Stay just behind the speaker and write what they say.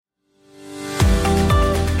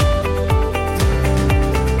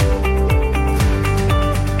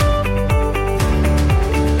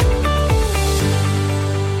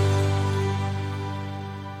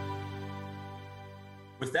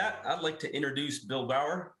introduce Bill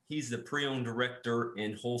Brauer. He's the pre-owned Director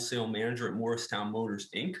and Wholesale Manager at Morristown Motors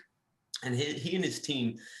Inc. And he and his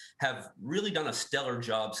team have really done a stellar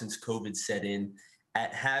job since COVID set in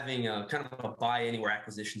at having a kind of a buy anywhere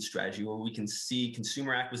acquisition strategy where we can see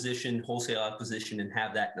consumer acquisition, wholesale acquisition, and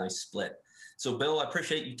have that nice split. So Bill, I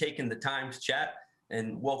appreciate you taking the time to chat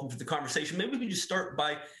and welcome to the conversation. Maybe we can just start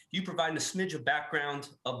by you providing a smidge of background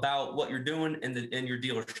about what you're doing and your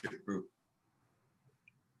dealership group.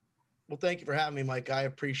 Well, thank you for having me, Mike. I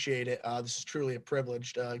appreciate it. This is truly a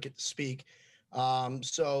privilege to get to speak.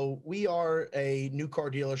 So we are a new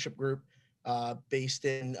car dealership group based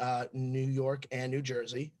in New York and New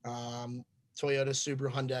Jersey. Toyota,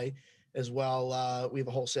 Subaru, Hyundai as well. We have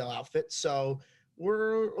a wholesale outfit. So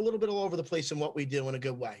we're a little bit all over the place in what we do in a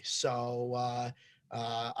good way. So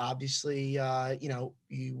obviously,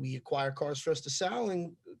 we acquire cars for us to sell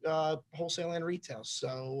and wholesale and retail.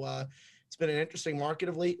 So it's been an interesting market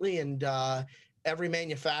of lately, and every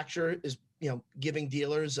manufacturer is giving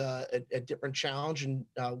dealers a different challenge and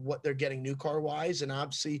what they're getting new car wise. And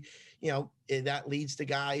obviously, that leads to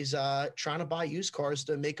guys trying to buy used cars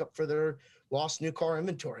to make up for their lost new car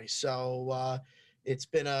inventory. So it's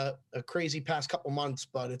been a crazy past couple months,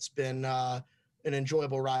 but it's been an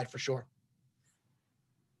enjoyable ride for sure.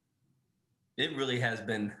 It really has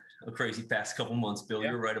been a crazy past couple months, Bill.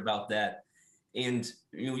 Yeah. You're right about that. And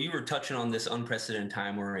you were touching on this unprecedented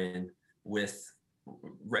time we're in with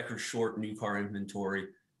record short new car inventory,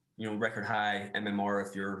 record high MMR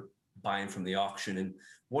if you're buying from the auction. And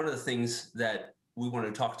one of the things that we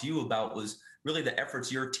wanted to talk to you about was really the efforts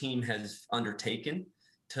your team has undertaken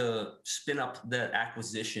to spin up that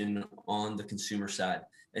acquisition on the consumer side.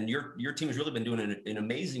 And your team has really been doing an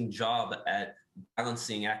amazing job at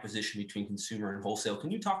balancing acquisition between consumer and wholesale. Can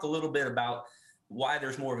you talk a little bit about why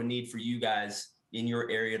there's more of a need for you guys in your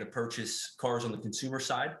area to purchase cars on the consumer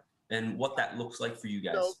side and what that looks like for you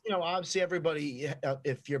guys? So, obviously everybody,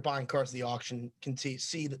 if you're buying cars at the auction, can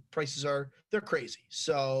see that prices they're crazy.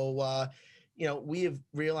 So, we have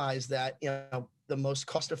realized that, the most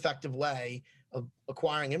cost-effective way of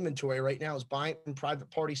acquiring inventory right now is buying from private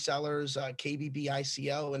party sellers, KBB,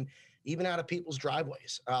 ICO, and even out of people's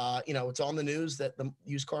driveways. It's on the news that the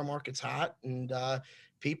used car market's hot, and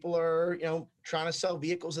people are, trying to sell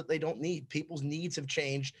vehicles that they don't need. People's needs have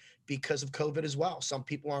changed because of COVID as well. Some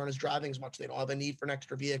people aren't as driving as much. They don't have a need for an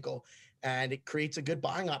extra vehicle. And it creates a good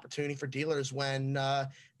buying opportunity for dealers when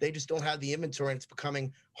they just don't have the inventory, and it's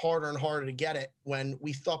becoming harder and harder to get it, when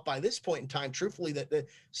we thought by this point in time, truthfully, that the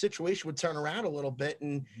situation would turn around a little bit.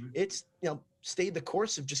 And it's, stayed the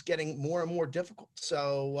course of just getting more and more difficult.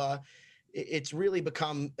 So it's really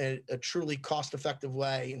become a truly cost-effective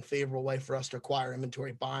way and favorable way for us to acquire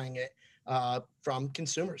inventory, buying it from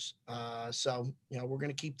consumers. So, we're going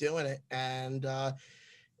to keep doing it. And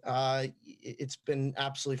it's been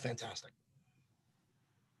absolutely fantastic.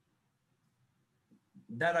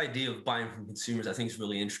 That idea of buying from consumers, I think, is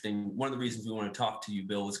really interesting. One of the reasons we want to talk to you,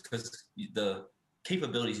 Bill, is because the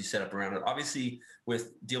capabilities you set up around it. Obviously,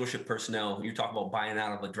 with dealership personnel, you talk about buying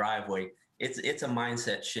out of a driveway. It's a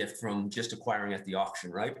mindset shift from just acquiring at the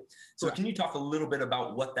auction, right? So Can you talk a little bit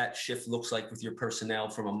about what that shift looks like with your personnel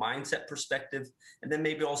from a mindset perspective, and then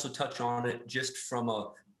maybe also touch on it just from a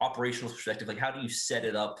operational perspective, like how do you set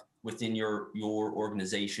it up within your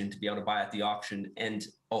organization to be able to buy at the auction and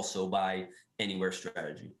also buy anywhere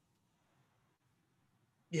strategy?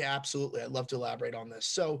 Yeah, absolutely. I'd love to elaborate on this.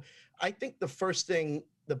 So I think the first thing,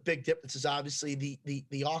 the big difference is obviously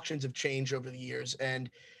the auctions have changed over the years, and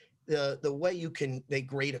the way they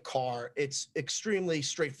grade a car, it's extremely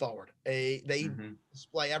straightforward. They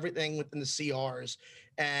display everything within the CRs,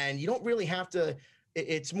 and you don't really have to.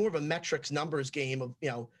 It's more of a metrics numbers game of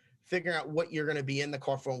figuring out what you're going to be in the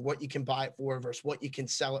car for and what you can buy it for versus what you can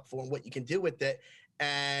sell it for and what you can do with it.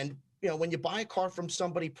 And when you buy a car from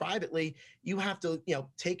somebody privately, you have to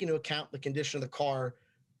take into account the condition of the car,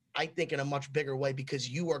 I think, in a much bigger way, because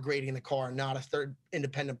you are grading the car, not a third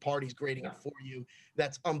independent party's grading it for you.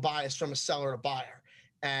 That's unbiased from a seller to buyer.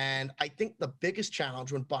 And I think the biggest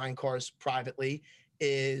challenge when buying cars privately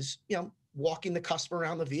is, walking the customer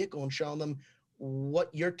around the vehicle and showing them what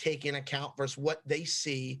you're taking into account versus what they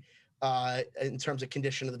see in terms of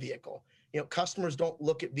condition of the vehicle. Customers don't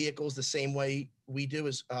look at vehicles the same way we do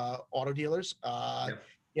as auto dealers.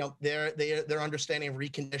 Their understanding of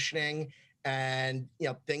reconditioning and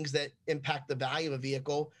things that impact the value of a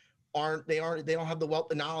vehicle they don't have the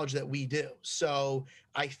wealth of knowledge that we do. So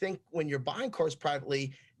I think when you're buying cars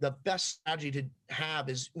privately, the best strategy to have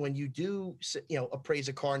is when you do appraise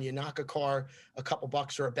a car and you knock a car a couple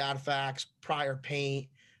bucks for a bad fax, prior paint,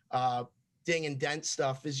 ding and dent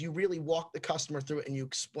stuff is you really walk the customer through it and you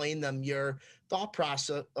explain them your thought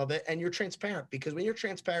process of it, and you're transparent, because when you're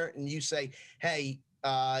transparent and you say, hey,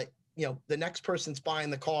 the next person's buying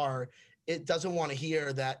the car, it doesn't want to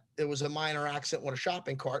hear that there was a minor accident with a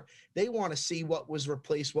shopping cart. They want to see what was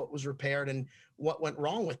replaced, what was repaired, and what went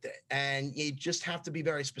wrong with it. And you just have to be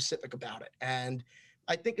very specific about it. And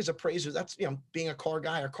I think as appraisers, that's, being a car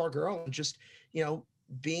guy or car girl, and just,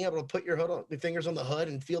 being able to put your fingers on the hood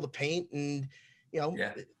and feel the paint, and,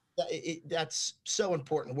 Yeah. that's so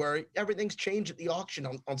important, where everything's changed at the auction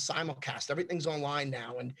on simulcast. Everything's online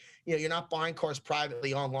now. And, you're not buying cars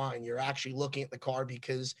privately online. You're actually looking at the car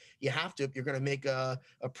because you have to, if you're going to make a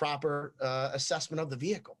proper assessment of the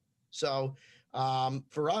vehicle. So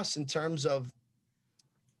for us, in terms of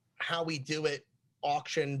how we do it,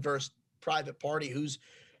 auction versus private party, who's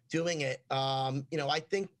doing it, I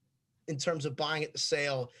think in terms of buying at the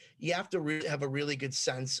sale, you have to have a really good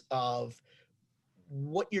sense of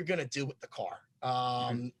what you're going to do with the car,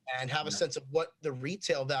 and have a sense of what the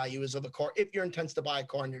retail value is of a car if you're intends to buy a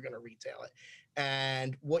car and you're going to retail it,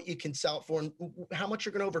 and what you can sell it for, and how much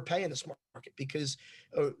you're going to overpay in this market, because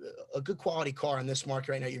a good quality car in this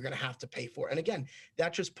market right now, you're going to have to pay for it. And again,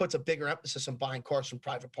 that just puts a bigger emphasis on buying cars from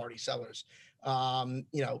private party sellers.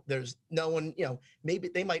 There's no one, maybe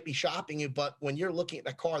they might be shopping you, but when you're looking at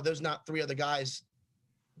the car, there's not three other guys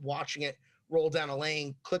watching it roll down a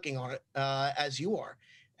lane, clicking on it as you are.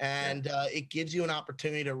 And it gives you an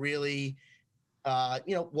opportunity to really,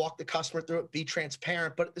 walk the customer through it, be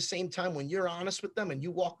transparent. But at the same time, when you're honest with them and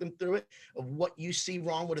you walk them through it of what you see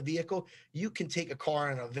wrong with a vehicle, you can take a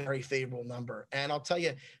car in a very favorable number. And I'll tell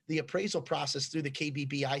you, the appraisal process through the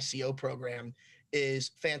KBB ICO program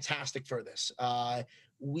is fantastic for this.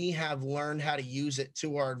 We have learned how to use it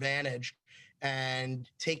to our advantage, and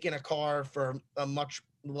taking a car for a much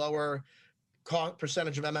lower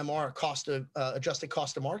percentage of MMR, cost of adjusted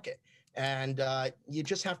cost of market. And you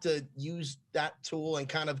just have to use that tool, and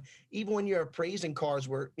kind of, even when you're appraising cars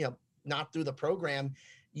where, not through the program,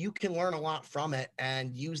 you can learn a lot from it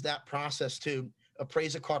and use that process to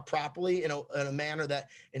appraise a car properly in a manner that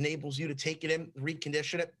enables you to take it in,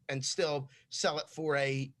 recondition it, and still sell it for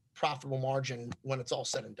a profitable margin when it's all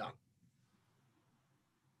said and done.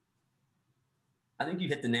 I think you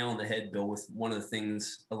hit the nail on the head, Bill, with one of the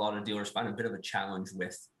things a lot of dealers find a bit of a challenge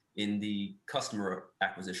with in the customer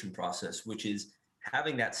acquisition process, which is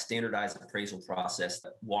having that standardized appraisal process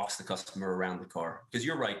that walks the customer around the car. Because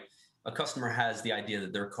you're right, a customer has the idea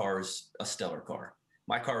that their car is a stellar car.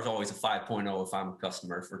 My car is always a 5.0 if I'm a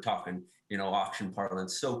customer, if we're talking, auction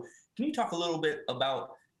parlance. So can you talk a little bit about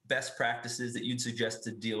best practices that you'd suggest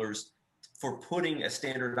to dealers for putting a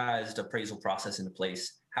standardized appraisal process into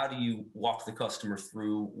place? How do you walk the customer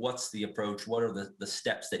through? What's the approach? What are the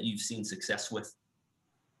steps that you've seen success with?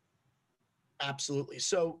 Absolutely.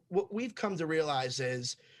 So what we've come to realize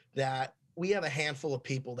is that we have a handful of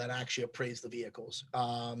people that actually appraise the vehicles.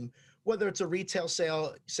 Whether it's a retail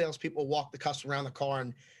salespeople walk the customer around the car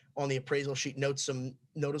and on the appraisal sheet note some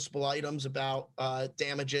noticeable items about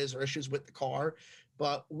damages or issues with the car.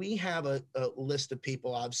 But we have a list of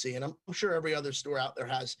people, obviously, and I'm sure every other store out there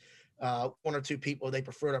has one or two people they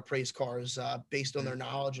prefer to appraise cars based on their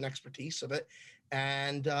knowledge and expertise of it.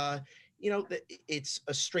 And it's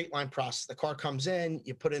a straight line process. The car comes in,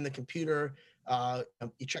 you put in the computer,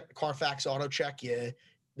 you check the Carfax auto check.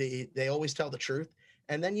 They always tell the truth,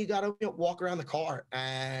 and then you got to walk around the car.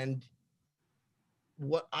 And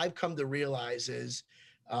what I've come to realize is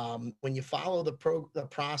when you follow the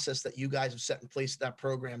process that you guys have set in place, that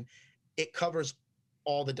program, it covers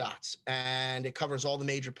all the dots, and it covers all the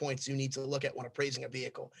major points you need to look at when appraising a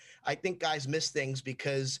vehicle. I think guys miss things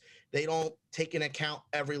because they don't take into account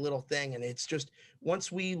every little thing. And it's just,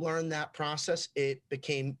 once we learned that process, it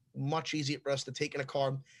became much easier for us to take in a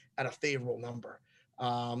car at a favorable number.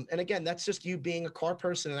 And again, that's just you being a car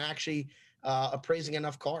person and actually appraising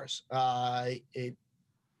enough cars day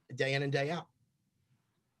in and day out.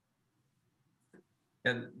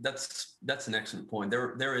 And that's an excellent point.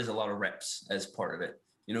 There is a lot of reps as part of it.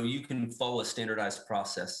 You can follow a standardized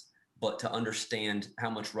process, but to understand how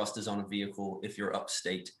much rust is on a vehicle if you're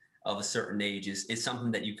upstate of a certain age is something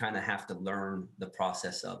that you kind of have to learn the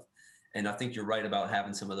process of. And I think you're right about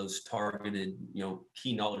having some of those targeted,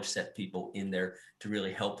 key knowledge set people in there to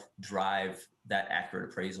really help drive that accurate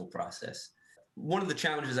appraisal process. One of the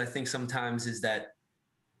challenges I think sometimes is that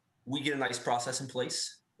we get a nice process in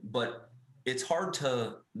place, but it's hard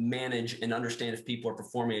to manage and understand if people are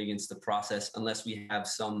performing against the process unless we have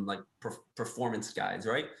some performance guides,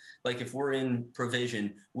 right? Like if we're in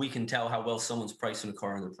provision, we can tell how well someone's pricing a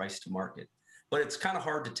car and their price to market. But it's kind of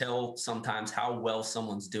hard to tell sometimes how well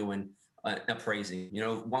someone's doing appraising. You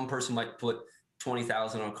know, one person might put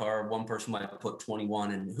 20,000 on a car, one person might put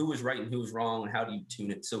 21, and who was right and who was wrong, and how do you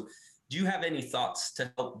tune it? So, do you have any thoughts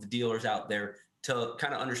to help the dealers out there to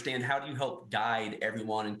kind of understand how do you help guide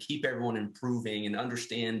everyone and keep everyone improving and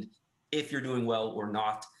understand if you're doing well or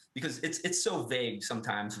not? Because it's so vague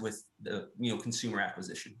sometimes with the consumer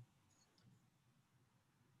acquisition.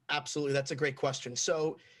 Absolutely. That's a great question.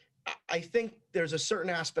 So I think there's a certain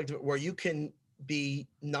aspect of it where you can be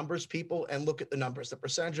numbers people and look at the numbers, the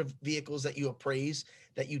percentage of vehicles that you appraise,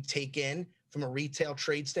 that you take in from a retail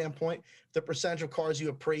trade standpoint, the percentage of cars you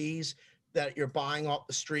appraise that you're buying off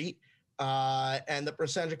the street, and the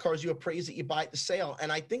percentage of cars you appraise that you buy at the sale.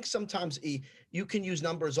 And I think sometimes you can use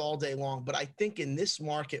numbers all day long, but I think in this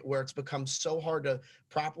market where it's become so hard to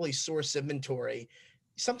properly source inventory,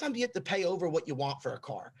 sometimes you have to pay over what you want for a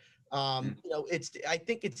car. I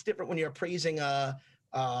think it's different when you're appraising a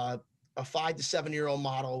 5 to 7 year old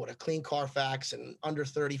model with a clean Carfax and under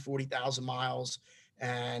 40,000 miles,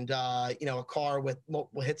 and a car with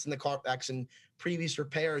multiple hits in the Carfax and previous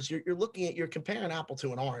repairs. You're comparing apple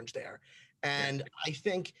to an orange there. And I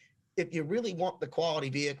think if you really want the quality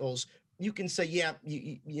vehicles, you can say,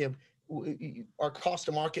 our cost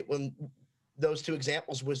to market when those two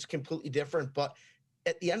examples was completely different, but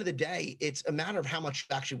at the end of the day, it's a matter of how much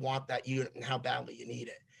you actually want that unit and how badly you need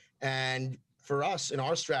it. And for us in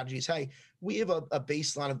our strategies, hey, we have a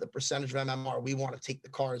baseline of the percentage of MMR we want to take the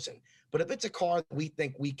cars in. But if it's a car that we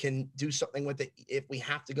think we can do something with it, if we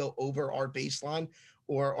have to go over our baseline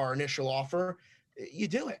or our initial offer, you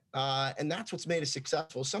do it. And that's what's made us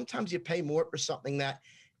successful. Sometimes you pay more for something that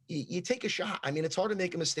you take a shot. I mean, it's hard to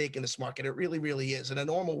make a mistake in this market. It really, really is. In a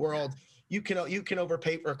normal world, you can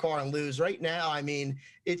overpay for a car and lose. Right now, I mean,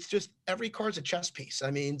 it's just every car's a chess piece.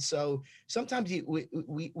 I mean, so sometimes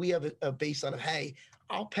we have a baseline of, hey,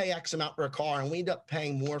 I'll pay X amount for a car, and we end up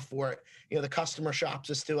paying more for it. The customer shops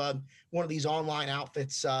us to one of these online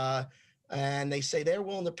outfits, and they say they're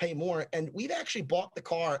willing to pay more. And we've actually bought the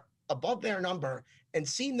car above their number and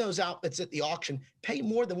seen those outfits at the auction pay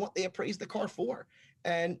more than what they appraised the car for.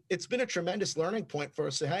 And it's been a tremendous learning point for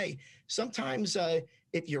us to, hey, sometimes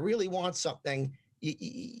if you really want something,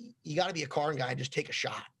 you got to be a car guy, just take a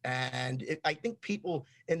shot. And I think people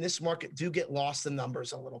in this market do get lost in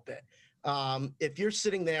numbers a little bit. If you're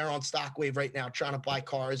sitting there on Stockwave right now trying to buy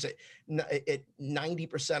cars at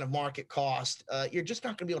 90% of market cost, you're just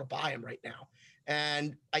not going to be able to buy them right now.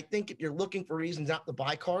 And I think if you're looking for reasons not to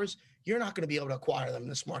buy cars, you're not going to be able to acquire them in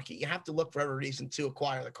this market. You have to look for every reason to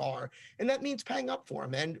acquire the car, and that means paying up for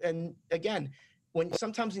them. And again,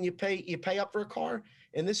 sometimes when you pay up for a car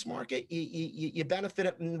in this market, you benefit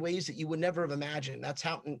it in ways that you would never have imagined. That's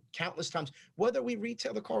happened countless times. Whether we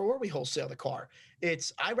retail the car or we wholesale the car,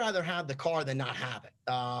 I'd rather have the car than not have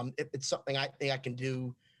it. If it's something I think I can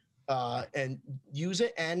do and use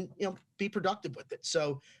it and be productive with it.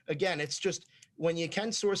 So again, it's just when you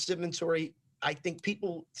can source inventory, I think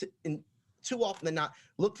people too often than not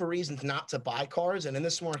look for reasons not to buy cars. And in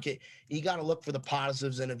this market, you got to look for the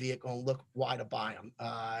positives in a vehicle and look why to buy them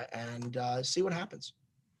and see what happens.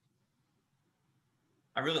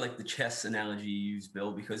 I really like the chess analogy you use,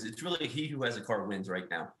 Bill, because it's really he who has a car wins right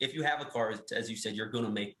now. If you have a car, as you said, you're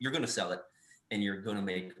going to sell it and you're going to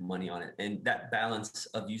make money on it. And that balance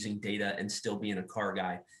of using data and still being a car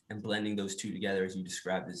guy and blending those two together, as you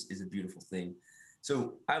described, is a beautiful thing.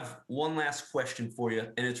 So I have one last question for you,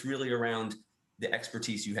 and it's really around the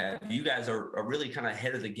expertise you have. You guys are really kind of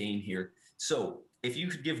ahead of the game here. So if you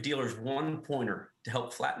could give dealers one pointer to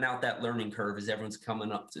help flatten out that learning curve as everyone's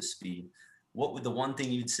coming up to speed, what would the one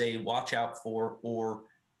thing you'd say watch out for, or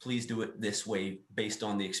please do it this way based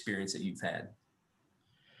on the experience that you've had?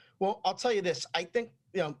 Well, I'll tell you this. I think,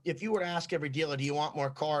 if you were to ask every dealer, do you want more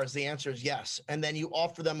cars? The answer is yes. And then you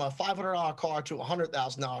offer them a $500 car to a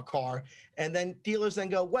 $100,000 car. And then dealers then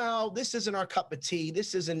go, well, this isn't our cup of tea.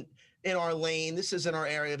 This isn't in our lane. This isn't our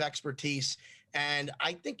area of expertise. And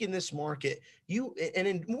I think in this market,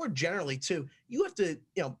 more generally too, you have to,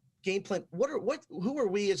 game plan. Who are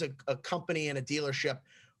we as a company and a dealership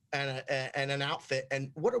and an outfit?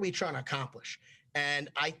 And what are we trying to accomplish? And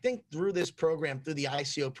I think through this program, through the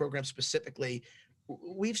ICO program specifically,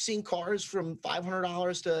 we've seen cars from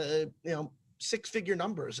 $500 to, six-figure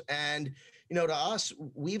numbers. And, to us,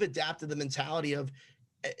 we've adapted the mentality of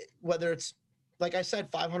whether it's, like I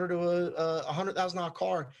said, $500 to a $100,000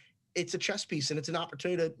 car, it's a chess piece and it's an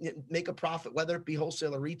opportunity to make a profit, whether it be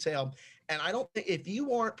wholesale or retail. And I don't think if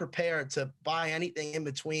you aren't prepared to buy anything in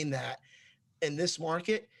between that in this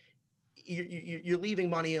market, you're leaving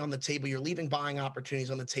money on the table. You're leaving buying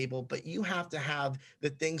opportunities on the table, but you have to have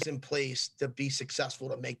the things in place to be successful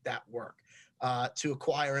to make that work. to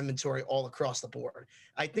acquire inventory all across the board.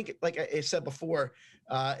 I think, like I said before,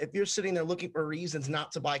 if you're sitting there looking for reasons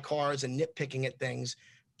not to buy cars and nitpicking at things,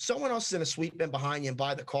 someone else is going to sweep in behind you and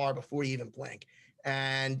buy the car before you even blink.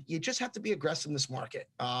 And you just have to be aggressive in this market.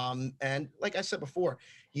 And like I said before,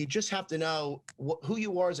 you just have to know who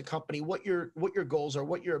you are as a company, what your goals are,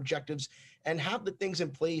 what your objectives, and have the things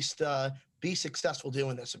in place to be successful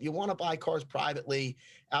doing this. If you want to buy cars privately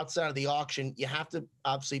outside of the auction, you have to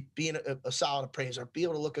obviously be a solid appraiser, be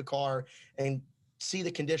able to look at a car and see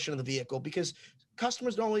the condition of the vehicle, because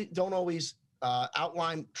customers don't always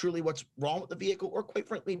outline truly what's wrong with the vehicle, or quite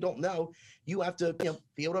frankly don't know. You have to be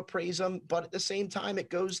able to appraise them, but at the same time it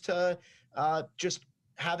goes to just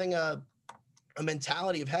having a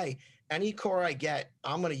mentality of, hey, any car I get,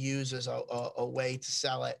 I'm going to use as a way to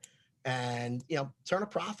sell it and turn a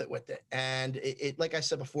profit with it. And it like I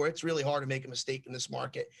said before, it's really hard to make a mistake in this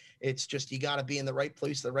market. It's just, you got to be in the right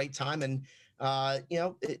place at the right time. And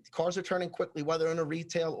cars are turning quickly, whether in a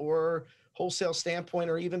retail or wholesale standpoint,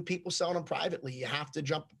 or even people selling them privately. You have to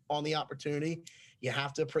jump on the opportunity. You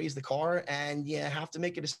have to appraise the car, and you have to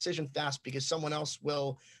make a decision fast, because someone else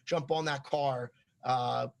will jump on that car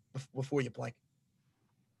before you blink.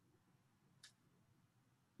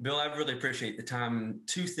 Bill, I really appreciate the time.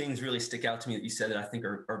 Two things really stick out to me that you said that I think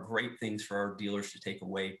are great things for our dealers to take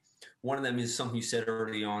away. One of them is something you said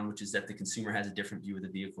early on, which is that the consumer has a different view of the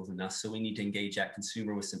vehicle than us. So we need to engage that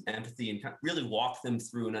consumer with some empathy and kind of really walk them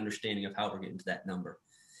through an understanding of how we're getting to that number.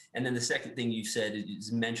 And then the second thing you said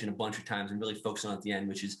is mentioned a bunch of times and really focus on at the end,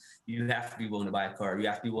 which is you have to be willing to buy a car. You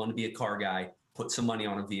have to be willing to be a car guy, put some money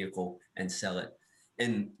on a vehicle and sell it.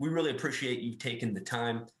 And we really appreciate you taking the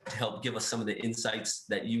time to help give us some of the insights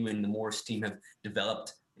that you and the Morris team have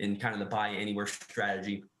developed in kind of the buy anywhere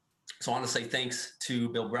strategy. So I want to say thanks to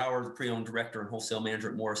Bill Brauer, the pre-owned director and wholesale manager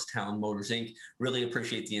at Morristown Motors Inc. Really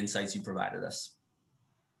appreciate the insights you provided us.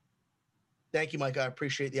 Thank you, Mike. I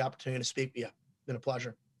appreciate the opportunity to speak with you. It's been a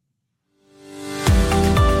pleasure.